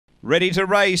ready to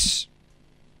race.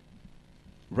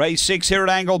 Race 6 here at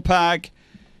Angle-Park.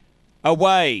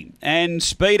 Away and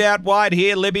speed out wide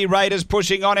here. Libby Raiders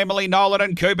pushing on. Emily Nolan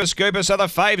and Cooper Scooper, so the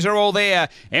faves are all there.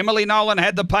 Emily Nolan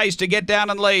had the pace to get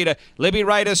down and lead. Libby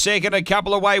Raiders second, a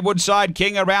couple away. Woodside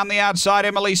King around the outside.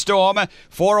 Emily Storm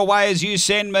 4 away as You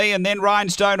Send Me, and then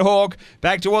Rhinestone Hawk.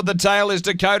 Back toward the tail is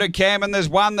Dakota Cam, and there's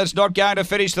one that's not going to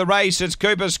finish the race. It's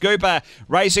Cooper Scooper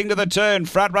racing to the turn.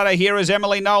 Front runner here is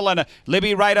Emily Nolan.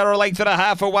 Libby Raider a length and a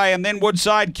half away, and then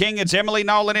Woodside King. It's Emily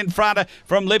Nolan in front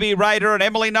from Libby Raider, and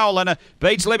Emily Nolan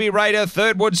beats Libby Raider,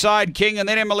 third Woodside King, and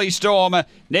then Emily Storm.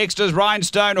 Next is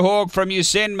Rhinestone Hawk from You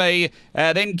Send Me.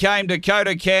 Then came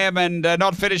Dakota Cam, and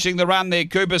not finishing the run there,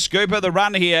 Cooper Scooper. The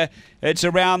run here, it's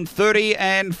around 30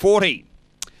 and 40.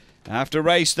 After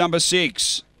race number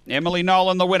 6, Emily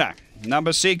Nolan the winner.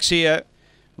 Number 6 here,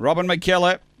 Robin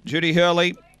McKellar, Judy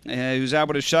Hurley, who's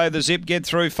able to show the zip, get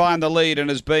through, find the lead, and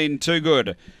has been too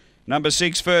good. Number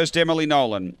 6 first, Emily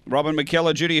Nolan. Robin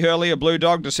McKellar, Judy Hurley, a Blue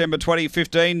Dog, December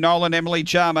 2015. Nolan, Emily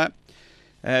Charmer.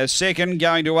 Second,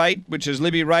 going to 8, which is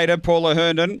Libby Raider, Paula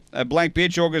Herndon. A Black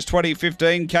Bitch, August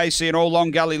 2015. Casey and All Long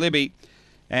Gully Libby.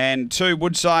 And 2,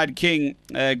 Woodside King,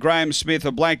 Graham Smith,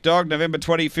 a Black Dog, November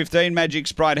 2015. Magic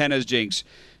Sprite, Hannah's Jinx.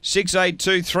 6, 8,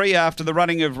 2, 3 after the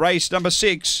running of race number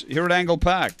 6 here at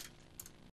Angle-Park.